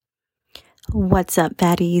What's up,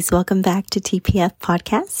 baddies? Welcome back to TPF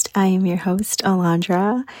Podcast. I am your host,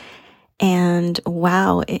 Alondra. And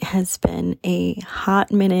wow, it has been a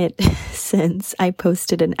hot minute since I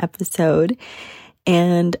posted an episode.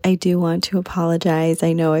 And I do want to apologize.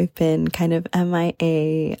 I know I've been kind of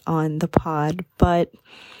MIA on the pod, but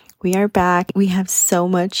we are back. We have so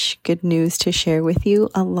much good news to share with you.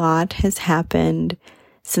 A lot has happened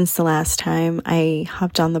since the last time I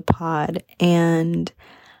hopped on the pod, and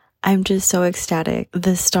I'm just so ecstatic.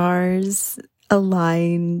 The stars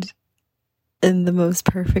aligned in the most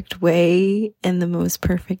perfect way, in the most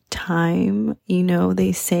perfect time. You know,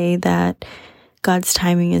 they say that God's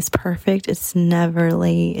timing is perfect. It's never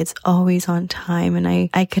late. It's always on time. And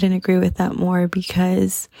I couldn't agree with that more,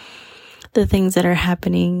 because the things that are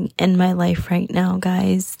happening in my life right now,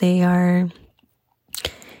 guys, they are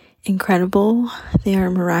incredible. They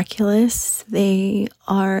are miraculous. They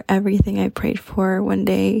are everything I prayed for one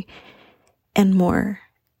day and more.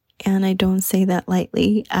 And I don't say that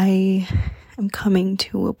lightly. I am coming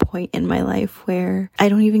to a point in my life where I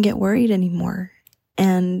don't even get worried anymore.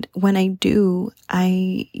 And when I do,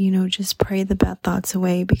 I, just pray the bad thoughts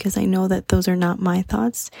away, because I know that those are not my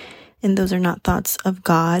thoughts and those are not thoughts of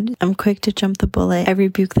God. I'm quick to jump the bullet. I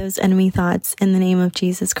rebuke those enemy thoughts in the name of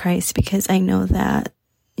Jesus Christ, because I know that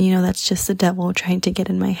that's just the devil trying to get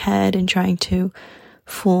in my head and trying to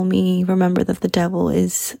fool me. Remember that the devil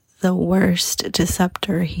is the worst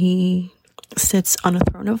deceptor. He sits on a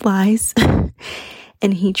throne of lies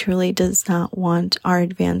and he truly does not want our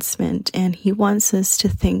advancement. And he wants us to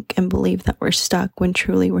think and believe that we're stuck when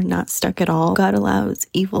truly we're not stuck at all. God allows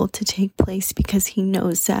evil to take place because he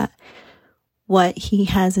knows that what he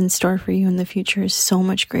has in store for you in the future is so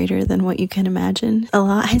much greater than what you can imagine. A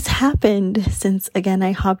lot has happened since, again,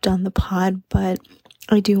 I hopped on the pod, but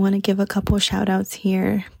I do want to give a couple shout outs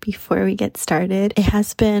here before we get started. It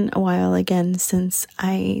has been a while again since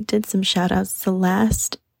I did some shout outs. The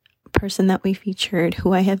last person that we featured,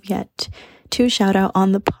 who I have yet to shout out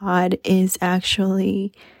on the pod, is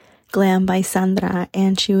actually Glam by Sandra,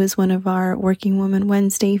 and she was one of our Working Woman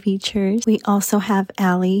Wednesday features. We also have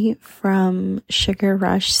Allie from Sugar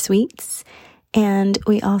Rush Sweets, and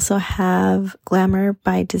we also have Glamour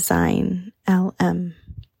by Design, LM.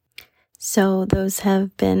 So those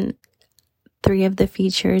have been 3 of the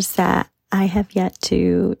features that I have yet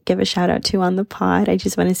to give a shout out to on the pod. I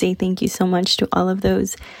just want to say thank you so much to all of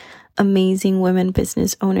those amazing women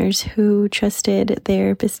business owners who trusted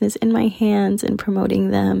their business in my hands and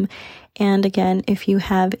promoting them. And again, if you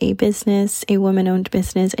have a business, a woman-owned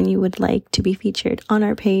business, and you would like to be featured on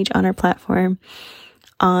our page, on our platform,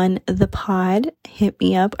 on the pod, hit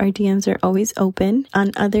me up. Our DMs are always open.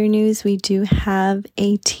 On other news, we do have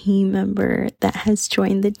a team member that has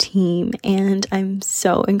joined the team, and I'm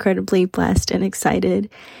so incredibly blessed and excited,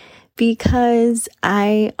 because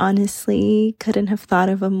I honestly couldn't have thought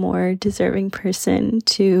of a more deserving person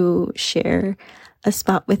to share a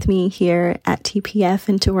spot with me here at TPF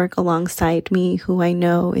and to work alongside me, who I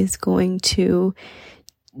know is going to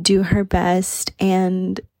do her best,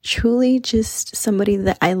 and truly just somebody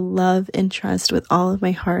that I love and trust with all of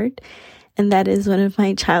my heart. And that is one of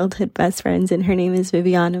my childhood best friends, and her name is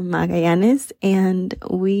Viviana Magallanes, and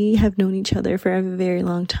we have known each other for a very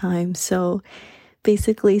long time. So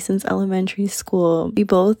basically, since elementary school, we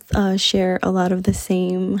both share a lot of the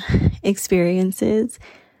same experiences.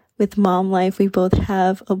 With mom life, we both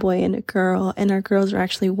have a boy and a girl, and our girls are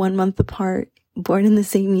actually 1 month apart, born in the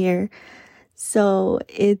same year. So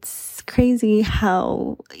it's crazy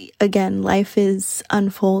how, again, life is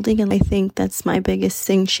unfolding, and I think that's my biggest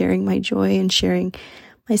thing, sharing my joy and sharing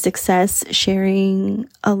my success, sharing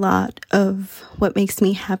a lot of what makes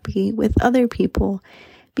me happy with other people.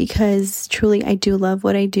 Because truly, I do love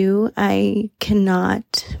what I do. I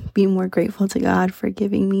cannot be more grateful to God for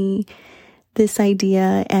giving me this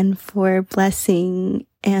idea and for blessing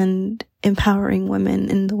and empowering women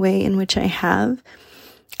in the way in which I have.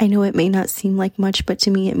 I know it may not seem like much, but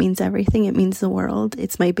to me, it means everything. It means the world.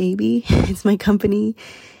 It's my baby. It's my company.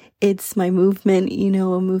 It's my movement,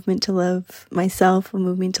 a movement to love myself, a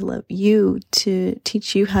movement to love you, to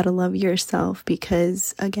teach you how to love yourself.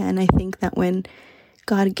 Because again, I think that when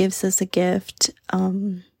God gives us a gift,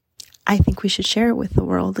 I think we should share it with the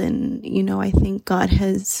world. And, I think God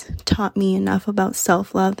has taught me enough about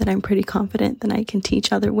self-love that I'm pretty confident that I can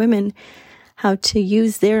teach other women how to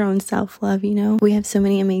use their own self-love. We have so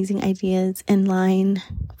many amazing ideas in line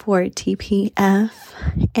for TPF,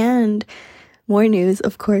 and more news,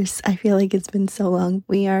 of course. I feel like it's been so long.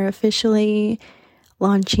 We are officially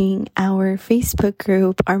launching our Facebook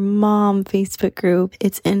group, our mom Facebook group.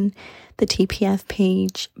 It's in the TPF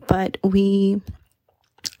page, but we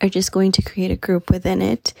are just going to create a group within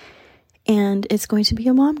it. And it's going to be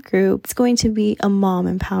a mom group. It's going to be a mom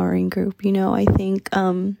empowering group. I think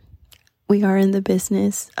we are in the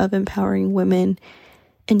business of empowering women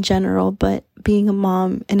in general, but being a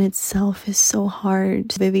mom in itself is so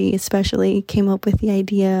hard. Vivi especially came up with the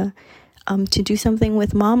idea to do something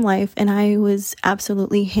with mom life, and I was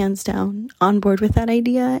absolutely hands down on board with that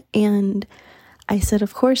idea. And I said,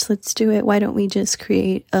 of course, let's do it. Why don't we just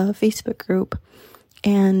create a Facebook group?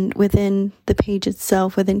 And within the page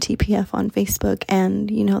itself, within TPF on Facebook, and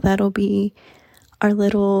that'll be our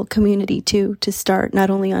little community too, to start, not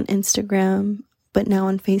only on Instagram but now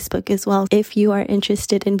on Facebook as well. If you are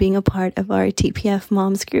interested in being a part of our TPF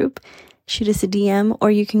Moms group, shoot us a DM,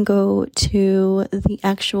 or you can go to the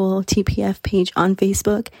actual TPF page on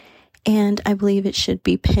Facebook, and I believe it should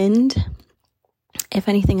be pinned. If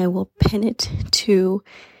anything, I will pin it to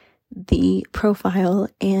the profile,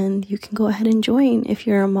 and you can go ahead and join if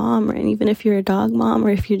you're a mom, or even if you're a dog mom, or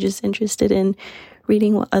if you're just interested in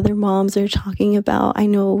reading what other moms are talking about. I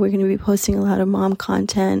know we're going to be posting a lot of mom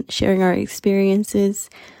content, sharing our experiences,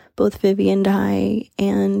 both Vivi and I,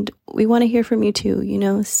 and we want to hear from you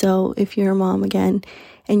too, so if you're a mom again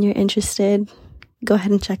and you're interested, go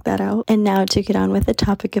ahead and check that out. And now to get on with the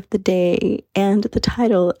topic of the day and the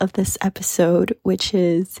title of this episode, which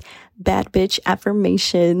is Bad Bitch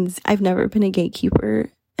Affirmations. I've never been a gatekeeper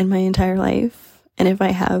in my entire life, and if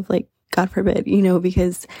I have, God forbid,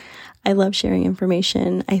 because I love sharing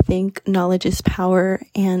information. I think knowledge is power,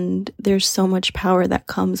 and there's so much power that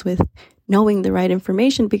comes with knowing the right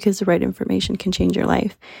information, because the right information can change your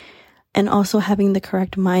life. And also having the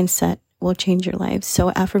correct mindset will change your life.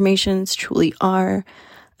 So affirmations truly are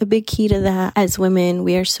a big key to that. As women,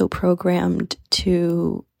 we are so programmed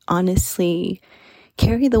to honestly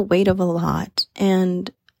carry the weight of a lot. And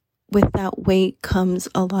with that weight comes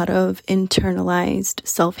a lot of internalized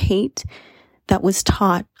self-hate that was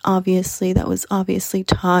obviously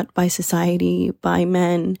taught by society, by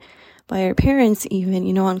men, by our parents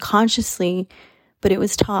even, unconsciously, but it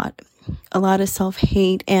was taught. A lot of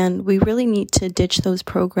self-hate, and we really need to ditch those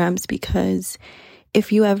programs, because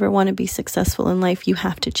if you ever want to be successful in life, you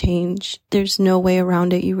have to change. There's no way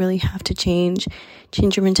around it. You really have to change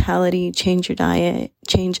your mentality, change your diet,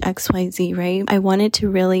 change XYZ, right? I wanted to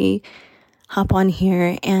really hop on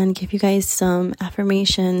here and give you guys some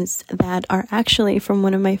affirmations that are actually from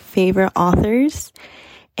one of my favorite authors.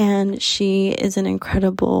 And she is an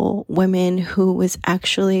incredible woman who was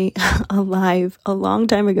actually alive a long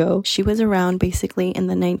time ago. She was around basically in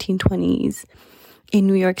the 1920s in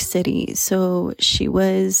New York City. So she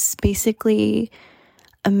was basically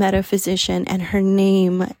a metaphysician, and her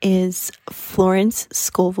name is Florence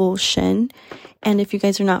Scovel Shinn. And if you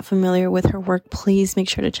guys are not familiar with her work, please make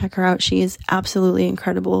sure to check her out. She is absolutely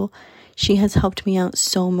incredible. She has helped me out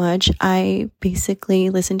so much. I basically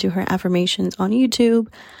listened to her affirmations on YouTube.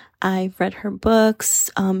 I've read her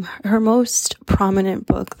books. Her most prominent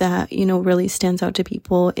book that, really stands out to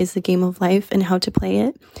people is The Game of Life and How to Play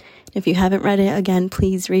It. If you haven't read it, again,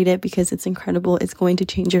 please read it, because it's incredible. It's going to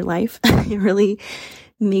change your life. It really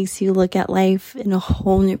makes you look at life in a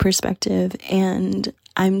whole new perspective. And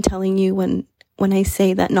I'm telling you, when I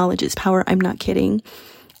say that knowledge is power, I'm not kidding.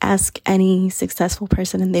 Ask any successful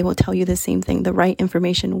person and they will tell you the same thing. The right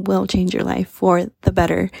information will change your life for the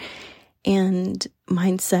better. And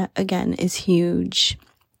mindset, again, is huge.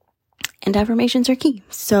 And affirmations are key.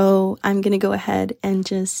 So I'm going to go ahead and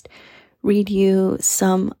just read you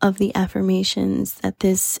some of the affirmations that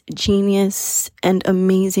this genius and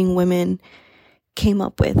amazing woman came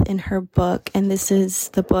up with in her book. And this is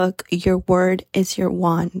the book, Your Word is Your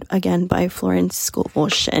Wand, again by Florence Scovel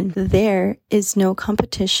Shinn. There is no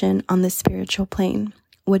competition on the spiritual plane.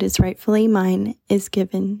 What is rightfully mine is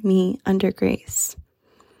given me under grace.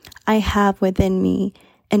 I have within me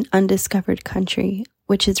an undiscovered country,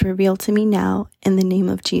 which is revealed to me now in the name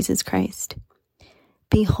of Jesus Christ.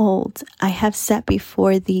 Behold, I have set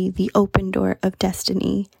before thee the open door of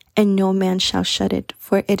destiny, and no man shall shut it,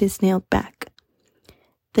 for it is nailed back.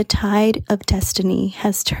 The tide of destiny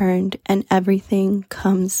has turned, and everything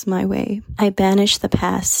comes my way. I banish the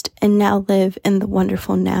past and now live in the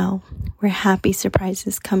wonderful now, where happy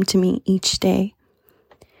surprises come to me each day.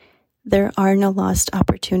 There are no lost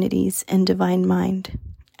opportunities in divine mind.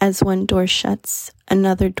 As one door shuts,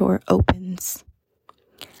 another door opens.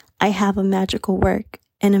 I have a magical work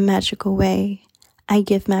in a magical way. I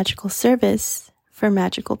give magical service for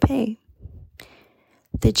magical pay.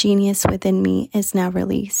 The genius within me is now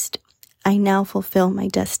released. I now fulfill my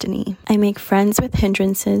destiny. I make friends with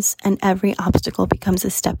hindrances, and every obstacle becomes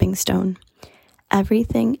a stepping stone.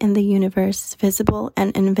 Everything in the universe, visible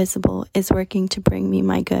and invisible, is working to bring me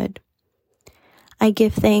my good. I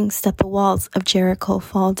give thanks that the walls of Jericho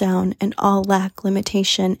fall down and all lack,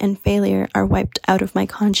 limitation, and failure are wiped out of my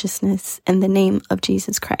consciousness in the name of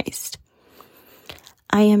Jesus Christ.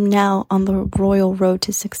 I am now on the royal road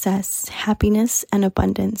to success, happiness, and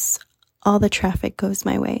abundance. All the traffic goes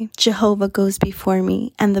my way. Jehovah goes before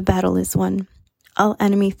me, and the battle is won. All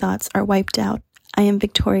enemy thoughts are wiped out. I am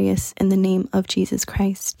victorious in the name of Jesus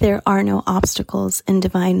Christ. There are no obstacles in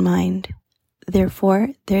divine mind. Therefore,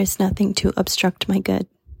 there is nothing to obstruct my good.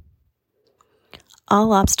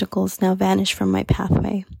 All obstacles now vanish from my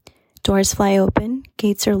pathway. Doors fly open,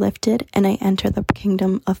 gates are lifted, and I enter the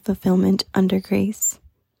kingdom of fulfillment under grace.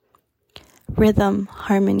 Rhythm,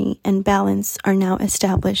 harmony, and balance are now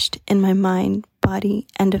established in my mind, body,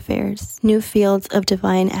 and affairs. New fields of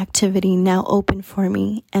divine activity now open for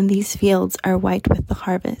me, and these fields are white with the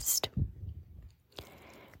harvest.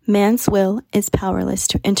 Man's will is powerless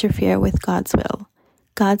to interfere with God's will.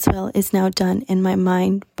 God's will is now done in my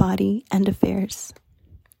mind, body, and affairs.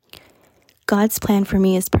 God's plan for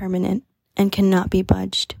me is permanent and cannot be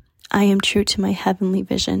budged. I am true to my heavenly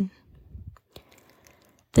vision.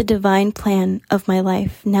 The divine plan of my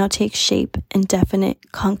life now takes shape in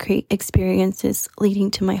definite, concrete experiences leading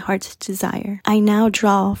to my heart's desire. I now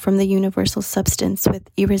draw from the universal substance with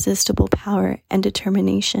irresistible power and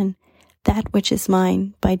determination that which is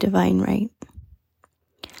mine by divine right.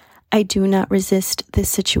 I do not resist this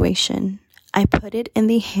situation. I put it in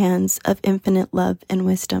the hands of infinite love and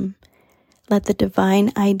wisdom. Let the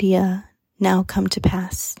divine idea now come to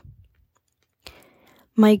pass.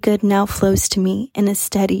 My good now flows to me in a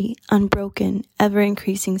steady, unbroken,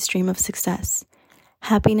 ever-increasing stream of success,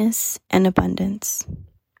 happiness, and abundance.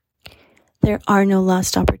 There are no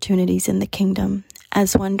lost opportunities in the kingdom.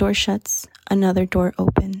 As one door shuts, another door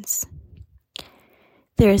opens.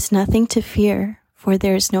 There is nothing to fear, for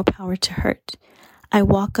there is no power to hurt. I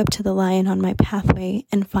walk up to the lion on my pathway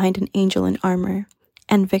and find an angel in armor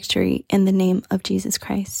and victory in the name of Jesus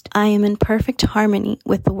Christ. I am in perfect harmony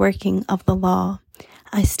with the working of the law.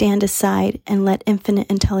 I stand aside and let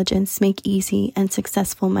infinite intelligence make easy and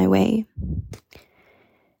successful my way.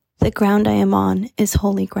 The ground I am on is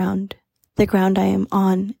holy ground. The ground I am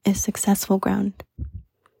on is successful ground.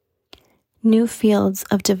 New fields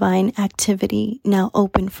of divine activity now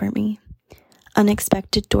open for me.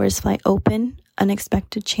 Unexpected doors fly open.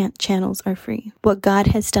 Unexpected channels are free. What God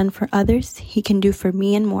has done for others, He can do for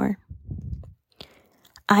me and more.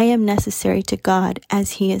 I am necessary to God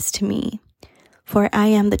as He is to me, for I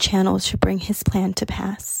am the channel to bring His plan to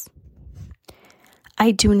pass. I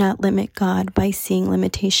do not limit God by seeing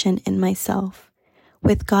limitation in myself.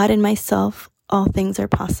 With God in myself, all things are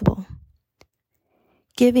possible.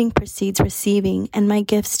 Giving precedes receiving, and my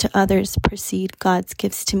gifts to others precede God's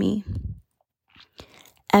gifts to me.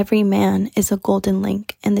 Every man is a golden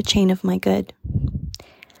link in the chain of my good.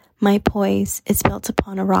 My poise is built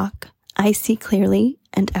upon a rock. I see clearly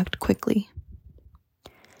and act quickly.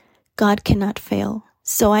 God cannot fail,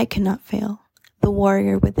 so I cannot fail. The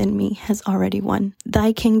warrior within me has already won.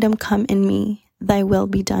 Thy kingdom come in me. Thy will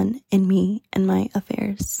be done in me and my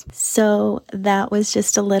affairs. So that was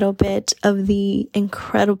just a little bit of the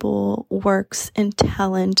incredible works and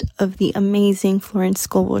talent of the amazing Florence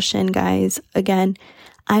Scovel, guys. Again,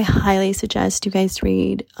 I highly suggest you guys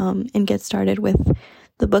read and get started with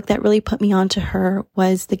the book that really put me onto her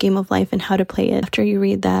was The Game of Life and How to Play It. After you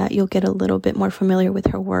read that, you'll get a little bit more familiar with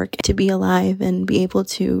her work. To be alive and be able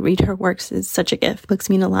to read her works is such a gift.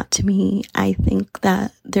 Books mean a lot to me. I think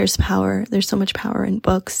that there's so much power in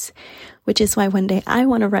books, which is why one day I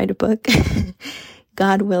want to write a book.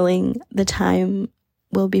 God willing, the time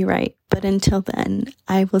will be right. But until then,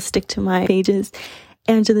 I will stick to my pages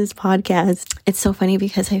and to this podcast. It's so funny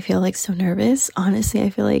because I feel like so nervous. Honestly, I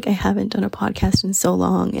feel like I haven't done a podcast in so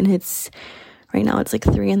long, and right now it's like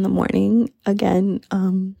 3 a.m. Again,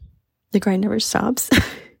 the grind never stops.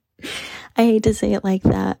 I hate to say it like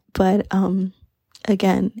that, but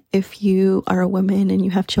again, if you are a woman and you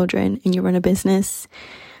have children and you run a business,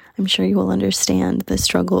 I'm sure you will understand the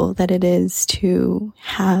struggle that it is to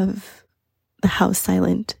have the house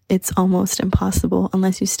silent. It's almost impossible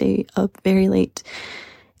unless you stay up very late.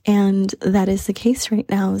 And that is the case right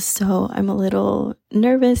now. So I'm a little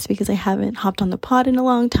nervous because I haven't hopped on the pod in a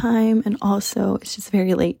long time. And also it's just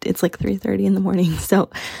very late. It's like 3:30 in the morning.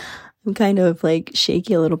 So I'm kind of like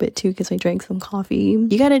shaky a little bit too because I drank some coffee.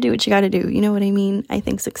 You got to do what you got to do. You know what I mean? I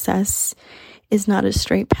think success is not a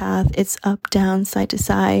straight path. It's up, down, side to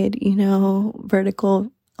side,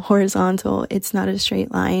 vertical, horizontal. It's not a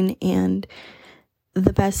straight line. And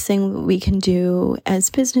the best thing we can do as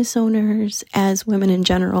business owners, as women in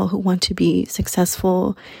general who want to be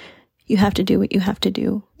successful, you have to do what you have to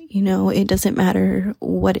do. It doesn't matter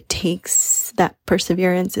what it takes. That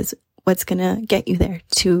perseverance is what's going to get you there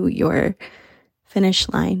to your finish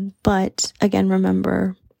line. But again,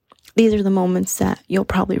 remember, these are the moments that you'll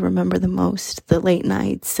probably remember the most, the late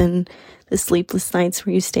nights and the sleepless nights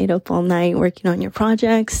where you stayed up all night working on your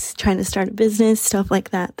projects, trying to start a business, stuff like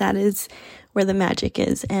that. That is where the magic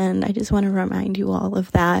is. And I just want to remind you all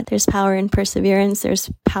of that. There's power in perseverance.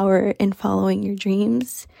 There's power in following your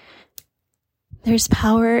dreams. There's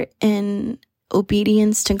power in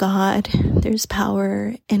obedience to God. There's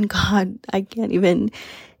power in God.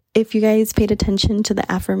 If you guys paid attention to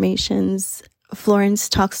the affirmations, Florence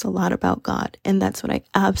talks a lot about God, and that's what I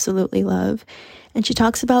absolutely love. And she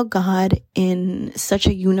talks about God in such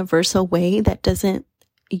a universal way that doesn't,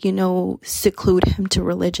 seclude him to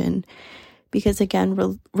religion. Because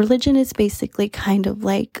again, religion is basically kind of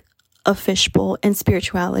like a fishbowl, and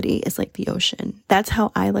spirituality is like the ocean. That's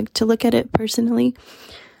how I like to look at it personally.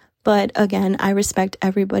 But again, I respect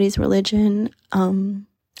everybody's religion.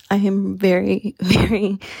 I am very,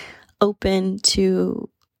 very open to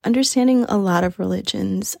understanding a lot of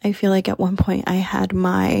religions. I feel like at one point I had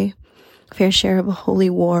my fair share of a holy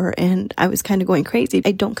war and I was kind of going crazy.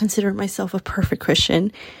 I don't consider myself a perfect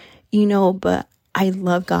Christian, but I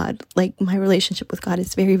love God. Like, my relationship with God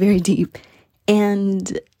is very, very deep.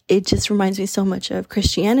 And it just reminds me so much of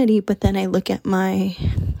Christianity. But then I look at my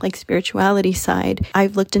spirituality side.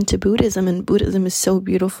 I've looked into Buddhism, and Buddhism is so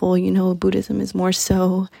beautiful. Buddhism is more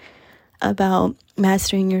so about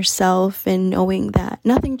mastering yourself and knowing that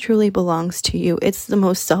nothing truly belongs to you. It's the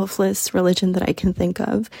most selfless religion that I can think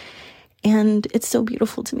of. And it's so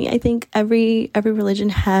beautiful to me. I think every religion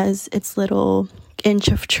has its little inch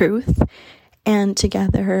of truth. And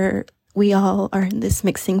together we all are in this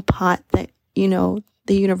mixing pot that,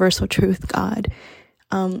 the universal truth, God.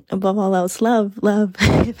 Above all else, love,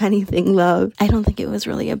 if anything, love. I don't think it was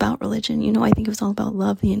really about religion. I think it was all about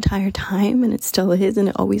love the entire time, and it still is, and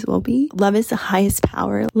it always will be. Love is the highest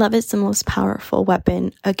power. Love is the most powerful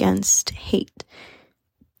weapon against hate.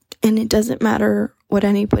 And it doesn't matter what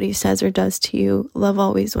anybody says or does to you. Love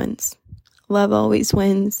always wins. Love always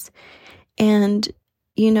wins. And,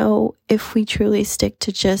 if we truly stick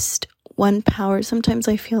to just one power, sometimes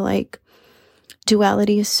I feel like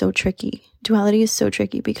duality is so tricky. Duality is so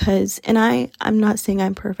tricky because, and I'm not saying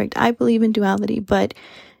I'm perfect. I believe in duality, but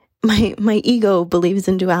my ego believes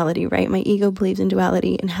in duality, right? My ego believes in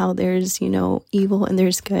duality and how there's, evil and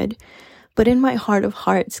there's good. But in my heart of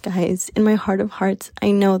hearts, guys,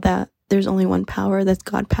 I know that there's only one power. That's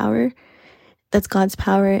God power. That's God's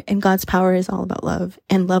power. And God's power is all about love.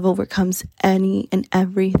 And love overcomes any and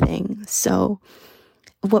everything. So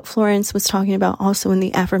what Florence was talking about also in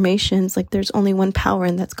the affirmations, there's only one power,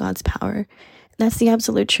 and that's God's power. That's the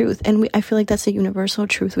absolute truth. And I feel like that's a universal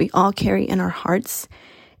truth we all carry in our hearts.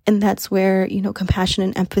 And that's where, compassion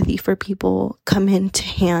and empathy for people come into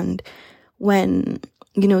hand when,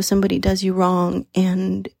 somebody does you wrong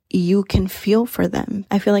and you can feel for them.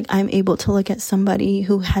 I feel like I'm able to look at somebody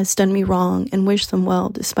who has done me wrong and wish them well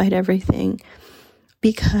despite everything,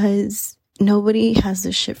 because nobody has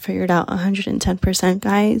this shit figured out 110%,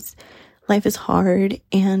 guys. Life is hard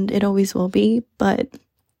and it always will be. But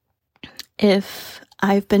if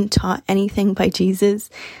I've been taught anything by Jesus,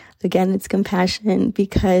 again, it's compassion,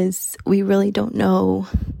 because we really don't know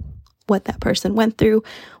what that person went through,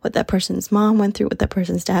 what that person's mom went through, what that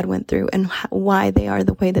person's dad went through, and why they are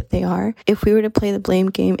the way that they are. If we were to play the blame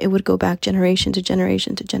game, it would go back generation to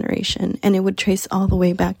generation to generation, and it would trace all the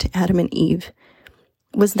way back to Adam and Eve.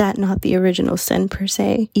 Was that not the original sin per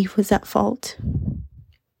se? Eve was at fault.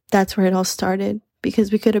 That's where it all started,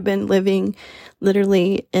 because we could have been living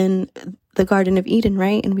literally in the Garden of Eden,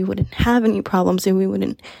 right? And we wouldn't have any problems, and we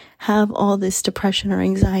wouldn't have all this depression or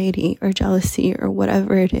anxiety or jealousy or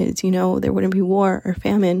whatever it is, there wouldn't be war or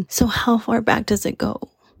famine. So how far back does it go?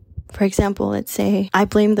 For example, let's say I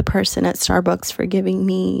blame the person at Starbucks for giving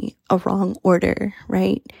me a wrong order,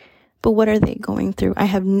 right? But what are they going through? I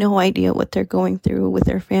have no idea what they're going through with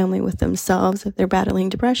their family, with themselves, if they're battling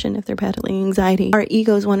depression, if they're battling anxiety. Our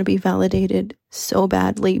egos want to be validated so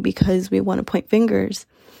badly because we want to point fingers.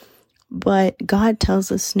 But God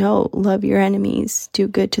tells us, no, love your enemies, do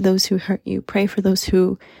good to those who hurt you, pray for those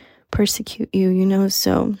who persecute you,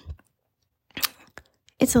 so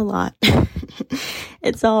it's a lot.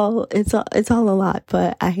 it's all a lot,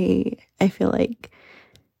 but I feel like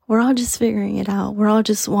we're all just figuring it out. We're all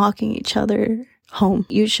just walking each other home.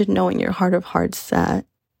 You should know in your heart of hearts that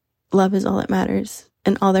love is all that matters,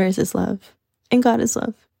 and all there is love, and God is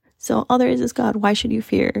love. So all there is God. Why should you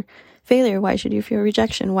fear failure? Why should you fear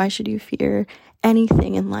rejection? Why should you fear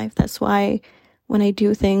anything in life? That's why when I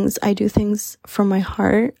do things from my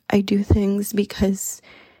heart. I do things because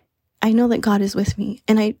I know that God is with me,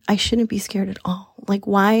 and I shouldn't be scared at all. Like,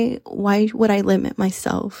 why would I limit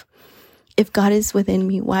myself? If God is within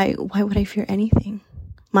me, why would I fear anything?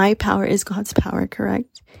 My power is God's power,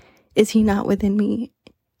 correct? Is he not within me?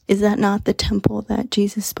 Is that not the temple that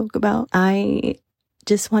Jesus spoke about? I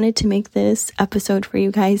just wanted to make this episode for you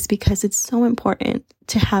guys because it's so important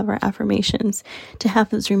to have our affirmations, to have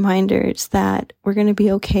those reminders that we're going to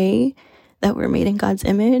be okay, that we're made in God's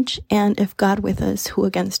image, and if God with us, who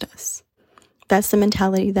against us? That's the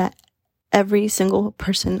mentality that every single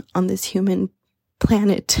person on this human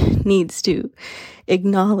planet needs to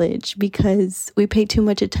acknowledge, because we pay too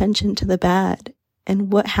much attention to the bad.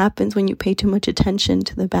 And what happens when you pay too much attention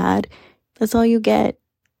to the bad? That's all you get.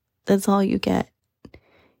 That's all you get.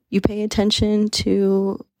 You pay attention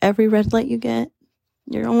to every red light you get,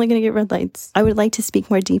 you're only going to get red lights. I would like to speak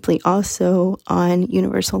more deeply also on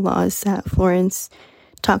universal laws that Florence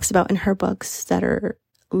talks about in her books that are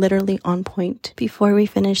literally on point. Before we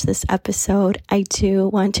finish this episode, I do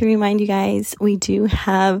want to remind you guys, we do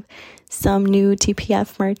have some new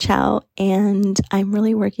TPF merch out, and I'm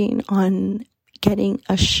really working on getting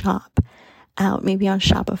a shop out, maybe on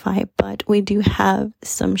Shopify, but we do have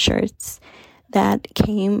some shirts that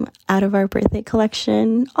came out of our birthday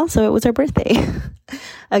collection. Also, it was our birthday.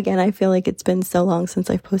 Again, I feel like it's been so long since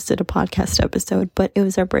I've posted a podcast episode, but it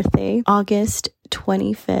was our birthday, August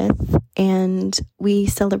 25th, and we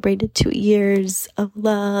celebrated 2 years of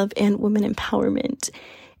love and women empowerment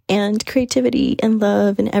and creativity and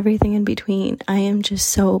love and everything in between. I am just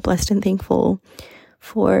so blessed and thankful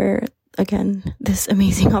for, again, this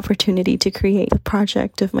amazing opportunity to create the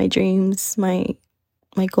project of my dreams, my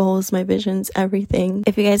goals, my visions, everything.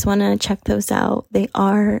 If you guys want to check those out, they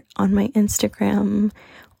are on my Instagram,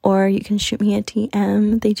 or you can shoot me a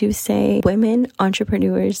DM. They do say women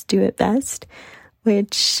entrepreneurs do it best,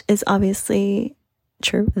 which is obviously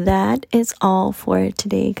true. That is all for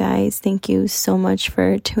today, guys. Thank you so much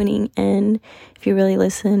for tuning in. If you really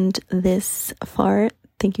listened this far,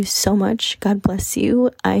 thank you so much. God bless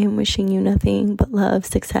you. I am wishing you nothing but love,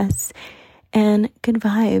 success, and good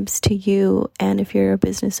vibes to you. And if you're a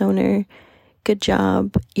business owner, good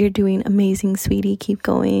job. You're doing amazing, sweetie. Keep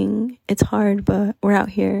going. It's hard, but we're out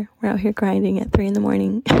here. We're out here grinding at 3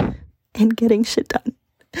 a.m. and getting shit done.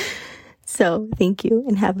 So thank you,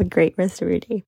 and have a great rest of your day.